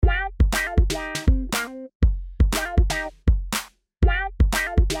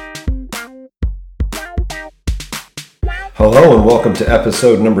Hello and welcome to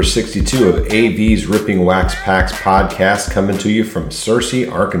episode number 62 of AV's Ripping Wax Packs podcast, coming to you from Searcy,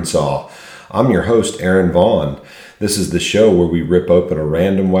 Arkansas. I'm your host, Aaron Vaughn. This is the show where we rip open a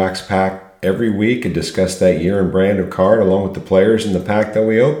random wax pack every week and discuss that year and brand of card along with the players in the pack that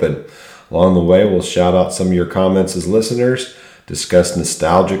we open. Along the way, we'll shout out some of your comments as listeners, discuss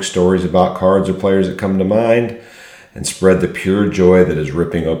nostalgic stories about cards or players that come to mind, and spread the pure joy that is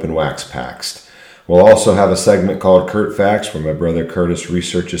ripping open wax packs. We'll also have a segment called Curt Facts, where my brother Curtis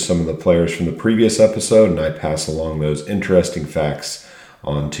researches some of the players from the previous episode, and I pass along those interesting facts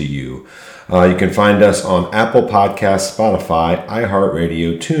on to you. You can find us on Apple Podcasts, Spotify,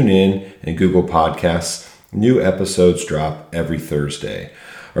 iHeartRadio, TuneIn, and Google Podcasts. New episodes drop every Thursday.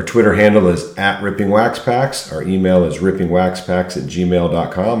 Our Twitter handle is @RippingWaxPacks. Our email is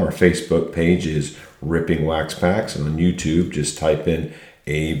rippingwaxpacks@gmail.com. Our Facebook page is Ripping Wax Packs. And on YouTube, just type in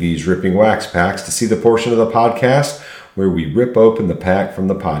AV's Ripping Wax Packs to see the portion of the podcast where we rip open the pack from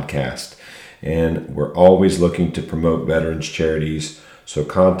the podcast. And we're always looking to promote veterans charities, so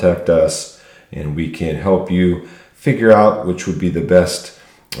contact us and we can help you figure out which would be the best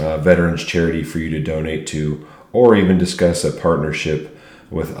veterans charity for you to donate to, or even discuss a partnership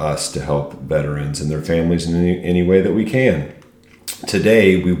with us to help veterans and their families in any way that we can.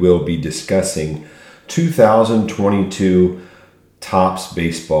 Today we will be discussing 2022 Topps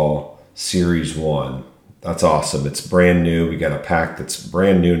Baseball Series 1. That's awesome. It's brand new. We got a pack that's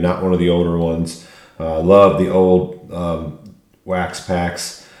brand new, not one of the older ones. Love the old wax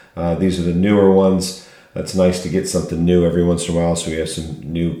packs. These are the newer ones. That's nice to get something new every once in a while, so we have some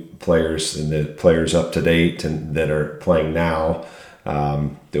new players and the players up to date and that are playing now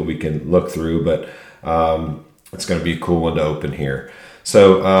that we can look through. But it's going to be a cool one to open here.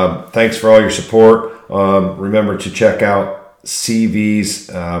 So thanks for all your support. Remember to check out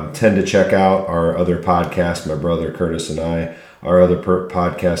CVs, tend to check out our other podcast, my brother Curtis and I, our other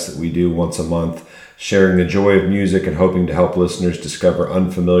podcast that we do once a month, sharing the joy of music and hoping to help listeners discover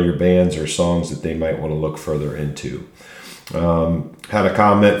unfamiliar bands or songs that they might want to look further into. Had a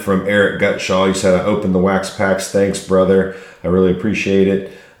comment from Eric Gutshaw. He said, I opened the wax packs. Thanks, brother. I really appreciate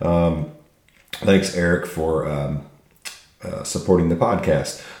it. Thanks, Eric, for supporting the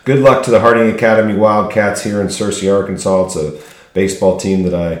podcast. Good luck to the Harding Academy Wildcats here in Searcy, Arkansas. It's a baseball team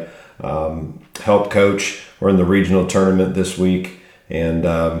that I help coach. We're in the regional tournament this week, and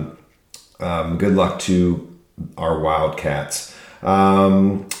good luck to our Wildcats.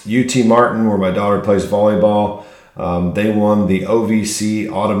 UT Martin, where my daughter plays volleyball, they won the OVC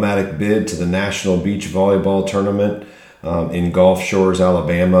automatic bid to the National Beach Volleyball Tournament in Gulf Shores,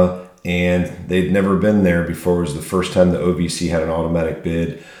 Alabama. And they'd never been there before. It was the first time the OVC had an automatic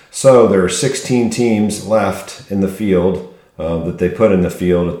bid. So there are 16 teams left in the field that they put in the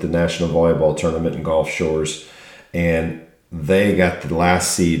field at the National Volleyball Tournament in Gulf Shores. And they got the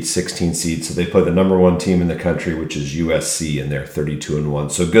last seed, 16 seed. So they put the number one team in the country, which is USC, and they're 32-1.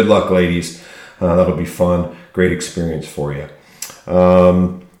 So good luck, ladies. That'll be fun. Great experience for you.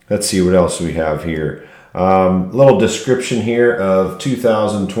 Let's see what else we have here. Little description here of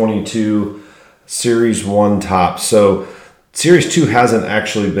 2022 Series 1 Topps. So Series 2 hasn't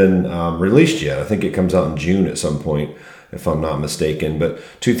actually been released yet. I think it comes out in June at some point, if I'm not mistaken. But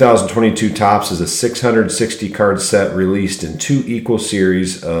 2022 Topps is a 660 card set released in two equal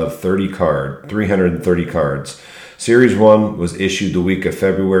series of 330 cards. Series 1 was issued the week of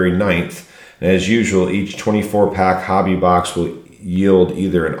February 9th. And as usual, each 24-pack hobby box will yield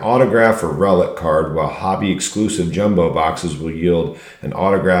either an autograph or relic card, while hobby-exclusive jumbo boxes will yield an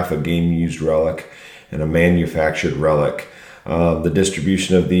autograph, a game-used relic, and a manufactured relic. The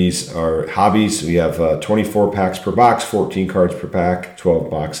distribution of these are hobbies. We have 24 packs per box, 14 cards per pack, 12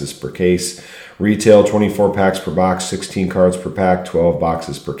 boxes per case. Retail, 24 packs per box, 16 cards per pack, 12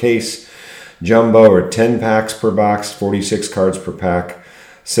 boxes per case. Jumbo are 10 packs per box, 46 cards per pack,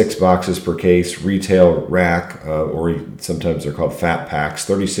 6 boxes per case. Retail rack, or sometimes they're called fat packs,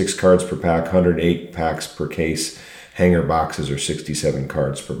 36 cards per pack, 108 packs per case. Hanger boxes are 67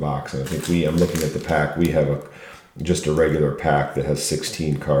 cards per box. And I think I'm looking at the pack, we have just a regular pack that has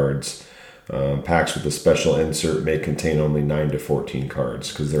 16 cards. Packs with a special insert may contain only 9 to 14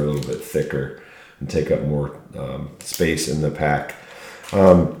 cards because they're a little bit thicker and take up more space in the pack.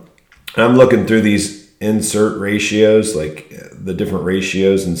 I'm looking through these insert ratios, like the different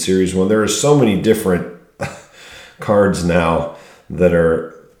ratios in Series 1. There are so many different cards now that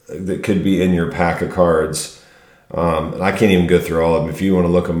could be in your pack of cards. And I can't even go through all of them. If you want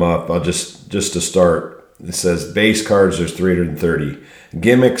to look them up, I'll just to start, it says base cards, there's 330.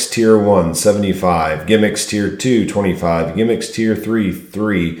 Gimmicks Tier 1, 75. Gimmicks Tier 2, 25. Gimmicks Tier 3,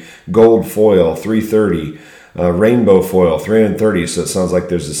 3. Gold Foil, 330. Rainbow foil, 330, so it sounds like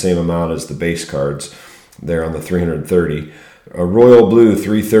there's the same amount as the base cards there on the 330. Royal blue,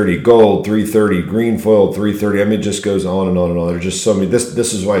 330. Gold, 330. Green foil, 330. I mean, it just goes on and on and on. There's just so many.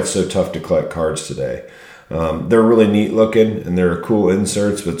 This is why it's so tough to collect cards today. They're really neat looking, and they're cool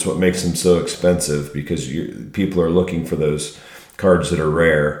inserts, but it's what makes them so expensive, because people are looking for those cards that are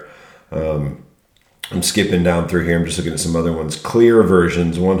rare. I'm skipping down through here. I'm just looking at some other ones. Clear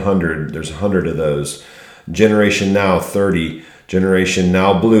versions, 100. There's 100 of those. Generation Now, 30. Generation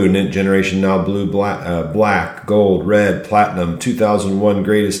Now Blue. Generation Now Blue, black, gold, red, platinum. 2001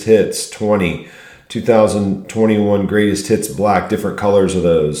 Greatest Hits, 20. 2021 Greatest Hits black. Different colors of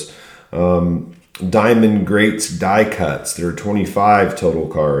those. Diamond Greats die cuts. There are 25 total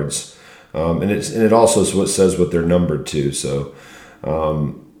cards. And it also says what they're numbered to. So,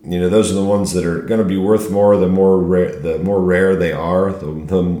 those are the ones that are going to be worth more. The more rare they are,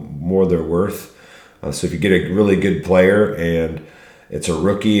 the more they're worth. So if you get a really good player and it's a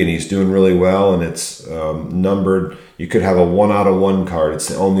rookie and he's doing really well and it's numbered, you could have a 1 out of 1 card. It's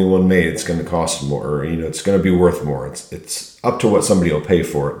the only one made. It's going to cost more, or it's going to be worth more. It's up to what somebody will pay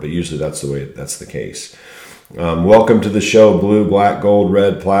for it, but usually that's the case. Welcome to the show. Blue, black, gold,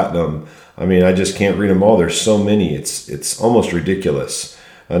 red, platinum. I mean, I just can't read them all. There's so many. It's almost ridiculous.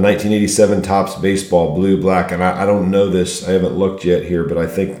 1987 Topps baseball, blue, black, and I don't know this. I haven't looked yet here, but I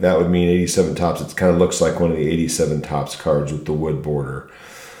think that would mean 87 Topps. It kind of looks like one of the 87 Topps cards with the wood border.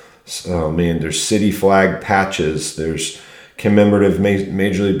 So, there's city flag patches. There's commemorative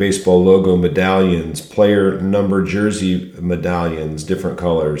Major League Baseball logo medallions, player number jersey medallions, different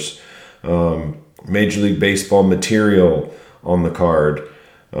colors. Major League Baseball material on the card.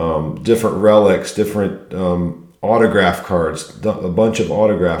 Different relics, different autograph cards, a bunch of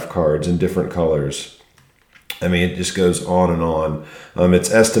autograph cards in different colors. I mean, it just goes on and on.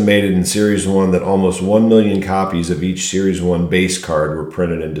 It's estimated in Series 1 that almost 1 million copies of each Series 1 base card were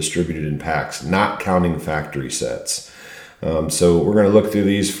printed and distributed in packs, not counting factory sets. So we're going to look through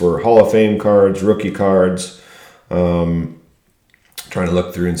these for Hall of Fame cards, rookie cards. Trying to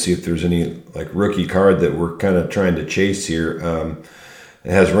look through and see if there's any rookie card that we're kind of trying to chase here. It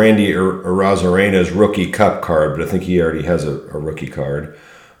has Randy Arozarena's rookie cup card, but I think he already has a rookie card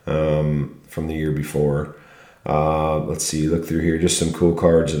from the year before. Let's see, look through here. Just some cool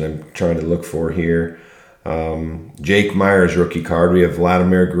cards that I'm trying to look for here. Jake Myers rookie card. We have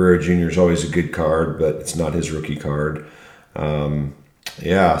Vladimir Guerrero Jr. is always a good card, but it's not his rookie card. We'll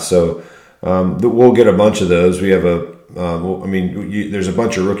get a bunch of those. We have there's a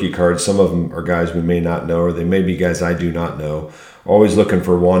bunch of rookie cards. Some of them are guys we may not know, or they may be guys I do not know. Always looking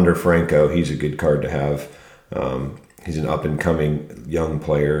for Wander Franco. He's a good card to have. He's an up-and-coming young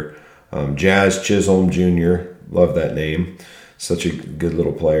player. Jazz Chisholm Jr. Love that name. Such a good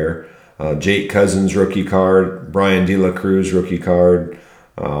little player. Jake Cousins rookie card. Brian De La Cruz rookie card.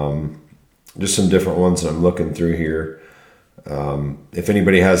 Just some different ones that I'm looking through here. If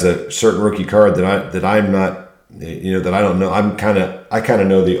anybody has a certain rookie card that I'm not, that I don't know, I kind of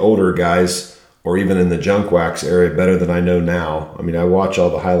know the older guys, or even in the junk wax area, better than I know now. I mean, I watch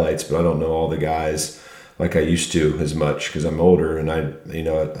all the highlights, but I don't know all the guys like I used to as much, because I'm older and I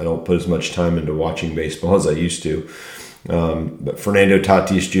don't put as much time into watching baseball as I used to. But Fernando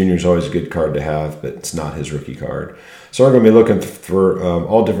Tatis Jr. is always a good card to have, but it's not his rookie card. So we're going to be looking for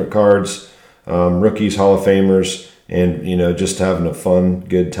all different cards, rookies, Hall of Famers, and just having a fun,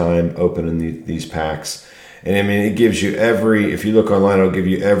 good time opening these packs. And I mean, it gives you if you look online, it'll give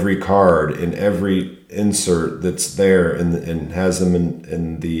you every card and every insert that's there, and has them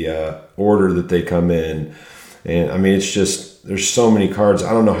in the order that they come in. And I mean, it's just, there's so many cards.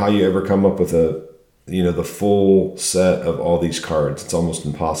 I don't know how you ever come up with the full set of all these cards. It's almost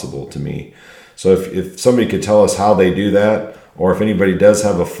impossible to me. So if somebody could tell us how they do that, or if anybody does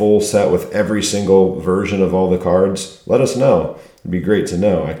have a full set with every single version of all the cards, let us know. It'd be great to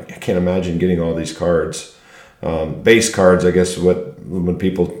know. I can't imagine getting all these cards. Base cards, I guess, when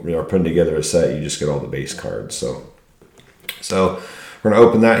people are putting together a set, you just get all the base cards. So we're going to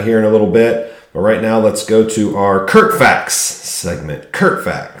open that here in a little bit. But right now, let's go to our Kurt Facts segment. Kurt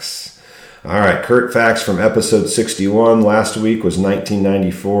Facts. All right, Kurt Facts from episode 61. Last week was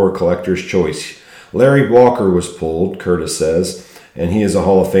 1994 Collector's Choice. Larry Walker was pulled, Curtis says, and he is a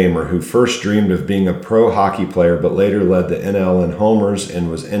Hall of Famer who first dreamed of being a pro hockey player, but later led the NL in homers and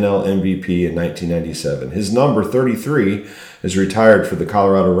was NL MVP in 1997. His number 33 is retired for the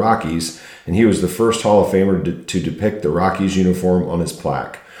Colorado Rockies, and he was the first Hall of Famer to depict the Rockies uniform on his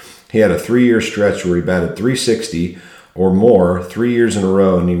plaque. He had a 3-year stretch where he batted .360 or more 3 years in a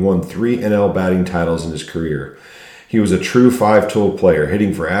row, and he won 3 NL batting titles in his career. He was a true five-tool player,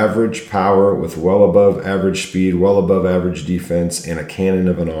 hitting for average power with well above average speed, well above average defense, and a cannon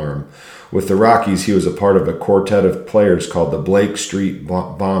of an arm. With the Rockies, he was a part of a quartet of players called the Blake Street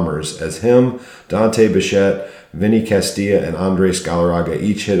Bombers, as him, Dante Bichette, Vinny Castilla, and Andres Galarraga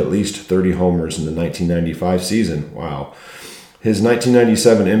each hit at least 30 homers in the 1995 season. Wow. His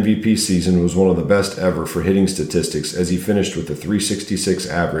 1997 MVP season was one of the best ever for hitting statistics, as he finished with a .366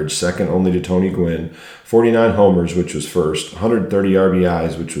 average, second only to Tony Gwynn, 49 homers, which was first, 130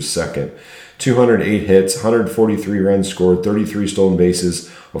 RBIs, which was second, 208 hits, 143 runs scored, 33 stolen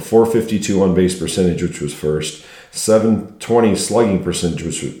bases, a .452 on-base percentage, which was first, 720 slugging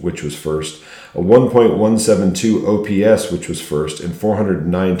percentage, which was first, a 1.172 OPS, which was first, and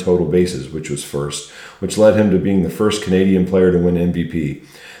 409 total bases, which was first, which led him to being the first Canadian player to win MVP.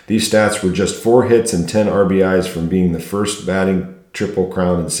 These stats were just 4 hits and 10 RBIs from being the first batting triple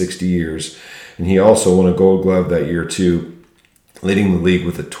crown in 60 years, and he also won a Gold Glove that year too, leading the league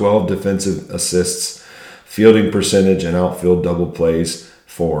with a 12 defensive assists, fielding percentage, and outfield double plays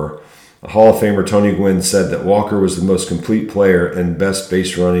for. Hall of Famer Tony Gwynn said that Walker was the most complete player and best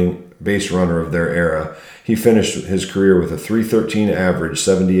base runner of their era. He finished his career with a .313 average,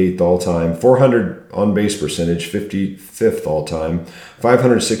 78th all-time, 400 on-base percentage, 55th all-time,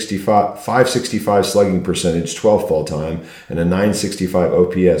 565 slugging percentage, 12th all-time, and a .965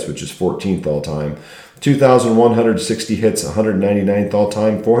 OPS, which is 14th all-time. 2,160 hits, 199th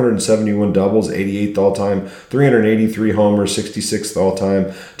all-time, 471 doubles, 88th all-time, 383 homers, 66th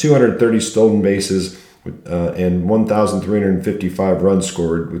all-time, 230 stolen bases, and 1,355 runs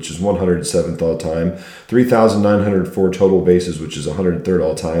scored, which is 107th all-time, 3,904 total bases, which is 103rd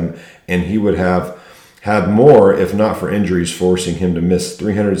all-time, and he would have had more if not for injuries forcing him to miss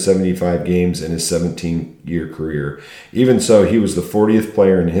 375 games in his 17-year career. Even so, he was the 40th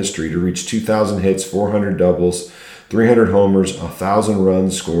player in history to reach 2,000 hits, 400 doubles, 300 homers, 1,000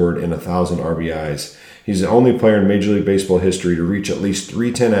 runs scored, and 1,000 RBIs. He's the only player in Major League Baseball history to reach at least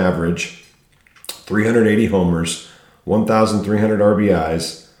 .310 average, 380 homers, 1,300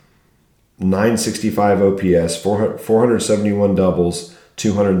 RBIs, .965 OPS, 471 doubles,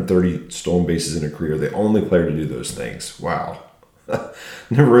 230 stolen bases in a career. The only player to do those things. Wow.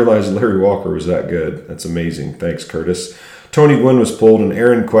 Never realized Larry Walker was that good. That's amazing. Thanks, Curtis. Tony Gwynn was pulled, and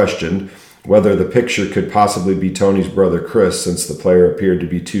Aaron questioned whether the picture could possibly be Tony's brother Chris, since the player appeared to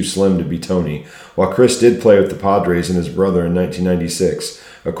be too slim to be Tony. While Chris did play with the Padres and his brother in 1996,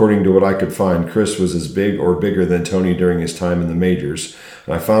 according to what I could find, Chris was as big or bigger than Tony during his time in the majors.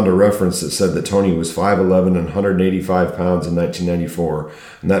 And I found a reference that said that Tony was 5'11 and 185 pounds in 1994.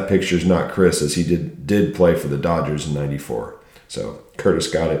 And that picture's not Chris, as he did play for the Dodgers in 94. So Curtis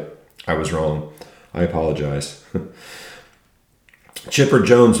got it. I was wrong. I apologize. Chipper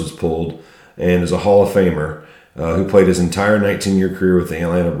Jones was pulled and is a Hall of Famer who played his entire 19-year career with the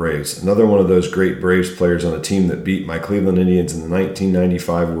Atlanta Braves. Another one of those great Braves players on a team that beat my Cleveland Indians in the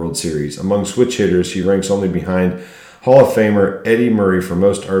 1995 World Series. Among switch hitters, he ranks only behind Hall of Famer Eddie Murray for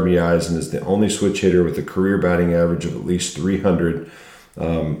most RBIs and is the only switch hitter with a career batting average of at least 300,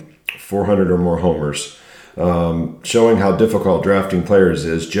 400 or more homers. Showing how difficult drafting players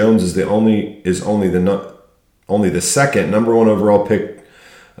is, Jones is only the second number one overall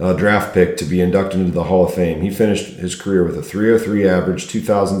draft pick to be inducted into the Hall of Fame. He finished his career with a .303 average,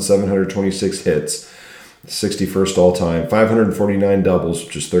 2,726 hits, 61st all-time, 549 doubles,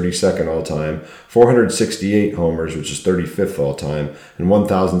 which is 32nd all-time, 468 homers, which is 35th all-time, and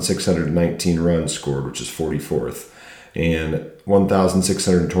 1,619 runs scored, which is 44th, and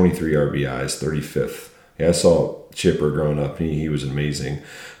 1,623 RBIs, 35th. Yeah, I saw Chipper growing up. He was amazing.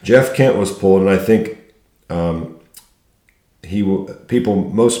 Jeff Kent was pulled, and I think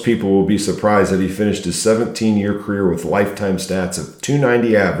most people will be surprised that he finished his 17-year career with lifetime stats of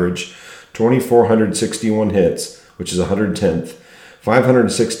 .290 average, 2,461 hits, which is 110th,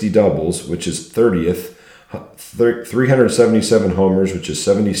 560 doubles, which is 30th, 377 homers, which is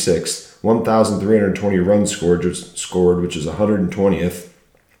 76th, 1,320 runs scored, which is 120th,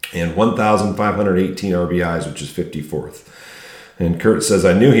 and 1,518 RBIs, which is 54th. And Kurt says,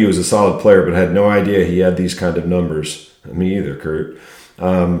 I knew he was a solid player, but had no idea he had these kind of numbers. Me either, Kurt.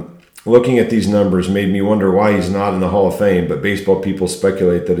 Looking at these numbers made me wonder why he's not in the Hall of Fame, but baseball people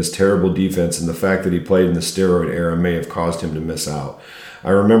speculate that his terrible defense and the fact that he played in the steroid era may have caused him to miss out. I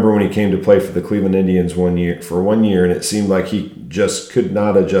remember when he came to play for the Cleveland Indians for 1 year, and it seemed like he just could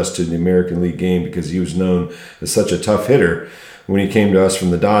not adjust to the American League game because he was known as such a tough hitter when he came to us from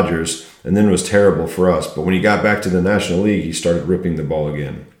the Dodgers, and then was terrible for us. But when he got back to the National League, he started ripping the ball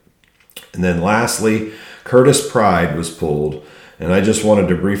again. And then lastly, Curtis Pride was pulled, And I just wanted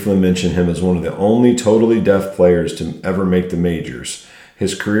to briefly mention him as one of the only totally deaf players to ever make the majors.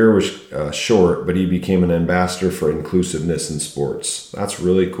 His career was short, but he became an ambassador for inclusiveness in sports. That's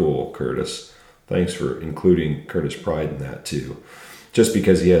really cool, Curtis. Thanks for including Curtis Pride in that too. Just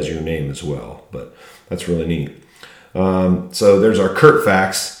because he has your name as well, but that's really neat. So there's our Kurt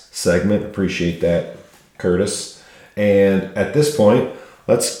Facts segment. Appreciate that, Curtis. And at this point,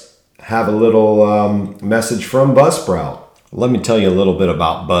 let's have a little message from Buzzsprout. Let me tell you a little bit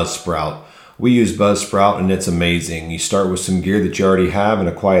about Buzzsprout. We use Buzzsprout and it's amazing. You start with some gear that you already have in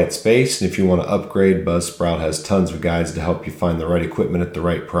a quiet space, and if you want to upgrade, Buzzsprout has tons of guides to help you find the right equipment at the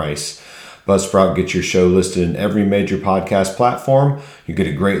right price. Buzzsprout gets your show listed in every major podcast platform. You get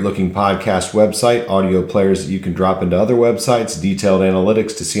a great looking podcast website, audio players that you can drop into other websites, detailed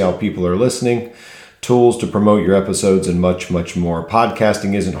analytics to see how people are listening, tools to promote your episodes, and much, much more.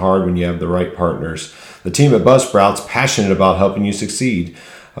 Podcasting isn't hard when you have the right partners. The team at Buzzsprout's passionate about helping you succeed.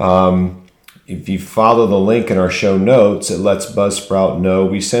 If you follow the link in our show notes, it lets Buzzsprout know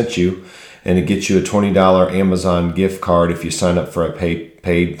we sent you, and it gets you a $20 Amazon gift card if you sign up for a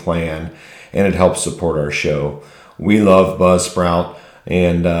paid plan, and it helps support our show. We love Buzzsprout,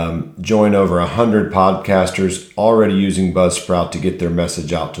 and join over 100 podcasters already using Buzzsprout to get their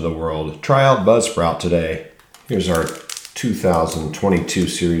message out to the world. Try out Buzzsprout today. Here's our 2022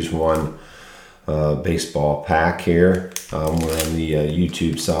 Series 1 baseball pack here. We're on the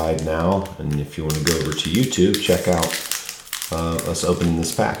YouTube side now, and if you want to go over to YouTube, check out us opening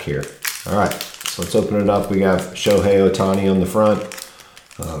this pack here. All right, so let's open it up. We got Shohei Ohtani on the front.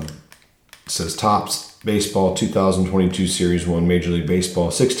 It says Topps Baseball 2022 Series 1 Major League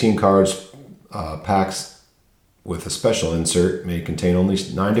Baseball. 16 cards, packs with a special insert. May contain only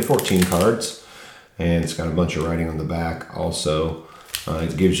 9 to 14 cards, and it's got a bunch of writing on the back also.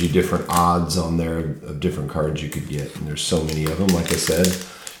 It gives you different odds on there of different cards you could get. And there's so many of them, like I said.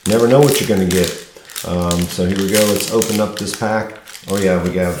 You never know what you're going to get. So here we go. Let's open up this pack. Oh, yeah,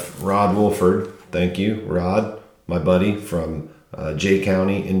 we have Rod Wolford. Thank you, Rod, my buddy from Jay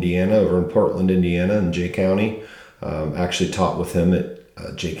County, Indiana, over in Portland, Indiana, and Jay County. Actually taught with him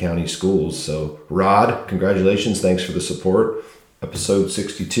at Jay County schools. So, Rod, congratulations. Thanks for the support. Episode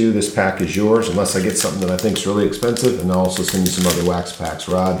 62, this pack is yours, unless I get something that I think is really expensive, and I'll also send you some other wax packs.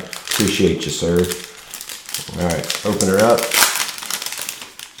 Rod, appreciate you, sir. All right, open her up.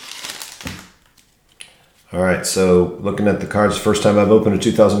 All right, so looking at the cards, first time I've opened a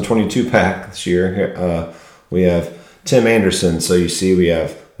 2022 pack this year. We have Tim Anderson. So you see we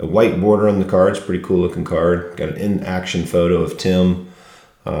have a white border on the cards, pretty cool looking card. Got an in-action photo of Tim.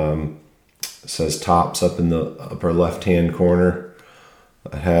 It says Topps up in the upper left-hand corner.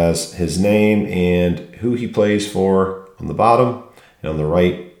 It has his name and who he plays for on the bottom. And on the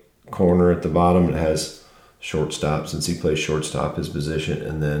right corner at the bottom, it has shortstop, since he plays shortstop, his position.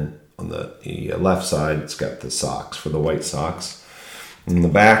 And then on the left side, it's got the Sox for the White Sox. In the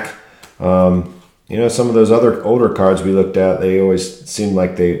back, some of those other older cards we looked at, they always seemed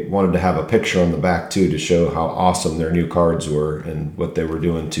like they wanted to have a picture on the back too to show how awesome their new cards were and what they were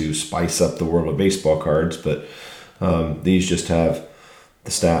doing to spice up the world of baseball cards. But these just have the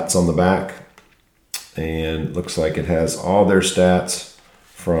stats on the back, and looks like it has all their stats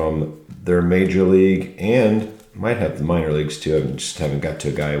from their major league and might have the minor leagues too. I haven't got to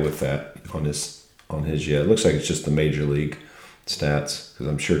a guy with that on his yet. It looks like it's just the major league stats, because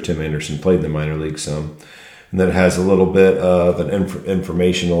I'm sure Tim Anderson played in the minor league some. And then it has a little bit of an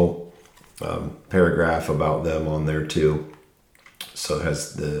informational paragraph about them on there too. So it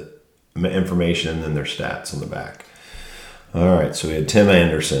has the information and then their stats on the back. All right, so we had Tim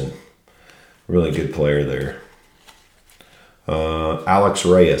Anderson, really good player there. Alex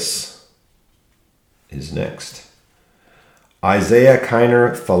Reyes is next. Isaiah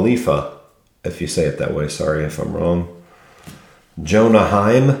Kiner Falefa, if you say it that way. Sorry if I'm wrong. Jonah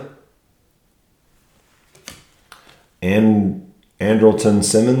Heim. And Andrelton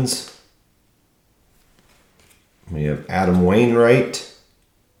Simmons. We have Adam Wainwright.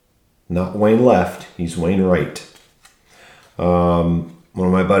 Not Wayne Left, he's Wainwright. One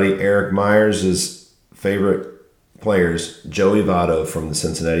of my buddy Eric Myers' favorite players, Joey Votto from the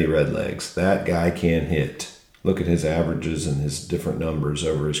Cincinnati Redlegs. That guy can hit. Look at his averages and his different numbers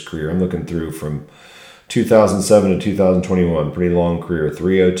over his career. I'm looking through from 2007 to 2021. Pretty long career.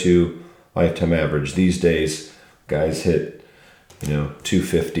 302 lifetime average. These days, guys hit,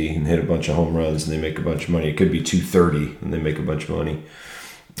 250 and hit a bunch of home runs and they make a bunch of money. It could be 230 and they make a bunch of money.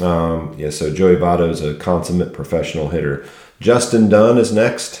 So Joey Votto is a consummate professional hitter. Justin Dunn is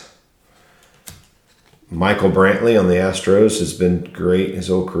next. Michael Brantley on the Astros has been great his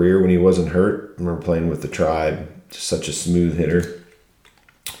whole career when he wasn't hurt. I remember playing with the Tribe Just such a smooth hitter.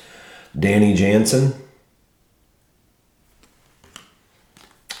 Danny Jansen.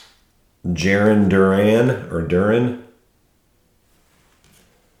 Jarren Duran.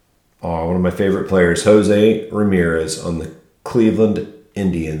 Oh, one of my favorite players, Jose Ramirez on the Cleveland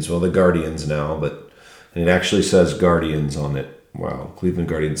Indians. Well, the Guardians now, but it actually says Guardians on it. Wow, Cleveland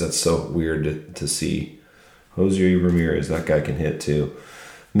Guardians. That's so weird to see. Jose Ramirez, that guy can hit too.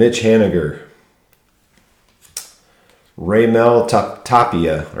 Mitch Haniger. Raimel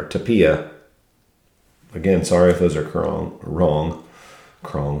Tapia. Again, sorry if those are wrong.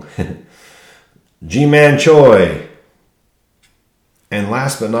 Ji-Man Choi. And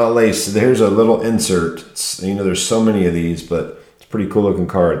last but not least, there's a little insert. There's so many of these, but it's a pretty cool looking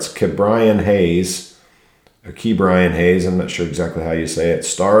card. It's Ke'Bryan Hayes. I'm not sure exactly how you say it.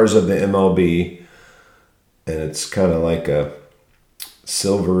 Stars of the MLB. And it's kind of like a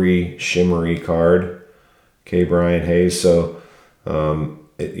silvery, shimmery card. Ke'Bryan Hayes. So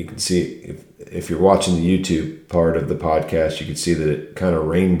you can see, if you're watching the YouTube part of the podcast, you can see that it kind of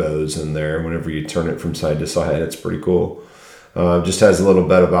rainbows in there whenever you turn it from side to side. It's pretty cool. Just has a little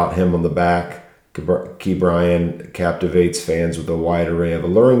bit about him on the back. Ke'Bryan captivates fans with a wide array of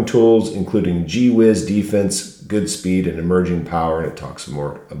alluring tools, including G-Wiz defense, good speed, and emerging power. And it talks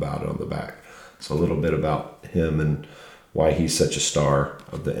more about it on the back. So a little bit about him and why he's such a star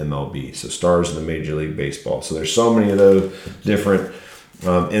of the MLB. So stars of the Major League Baseball. So there's so many of those different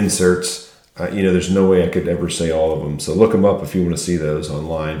inserts. There's no way I could ever say all of them. So look them up if you want to see those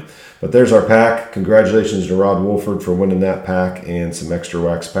online. But there's our pack. Congratulations to Rod Wolford for winning that pack and some extra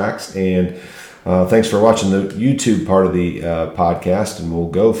wax packs. And thanks for watching the YouTube part of the podcast. And we'll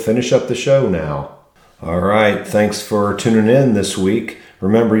go finish up the show now. All right. Thanks for tuning in this week.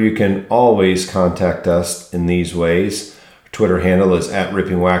 Remember, you can always contact us in these ways. Our Twitter handle is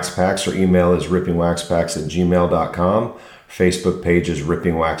 @RippingWaxPacks, or email is rippingwaxpacks@gmail.com. Facebook page is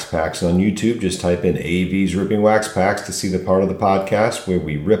Ripping Wax Packs. On YouTube, just type in AV's Ripping Wax Packs to see the part of the podcast where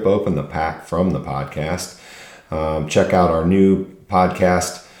we rip open the pack from the podcast. Check out our new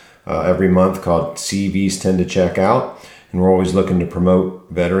podcast every month called CVs Tend to Check Out. And we're always looking to promote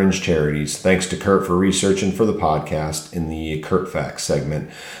veterans charities. Thanks to Kurt for researching for the podcast in the Kurt Facts segment.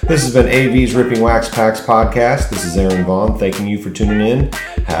 This has been AV's Ripping Wax Packs podcast. This is Aaron Vaughn thanking you for tuning in.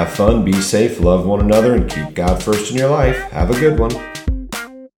 Have fun, be safe, love one another, and keep God first in your life. Have a good one.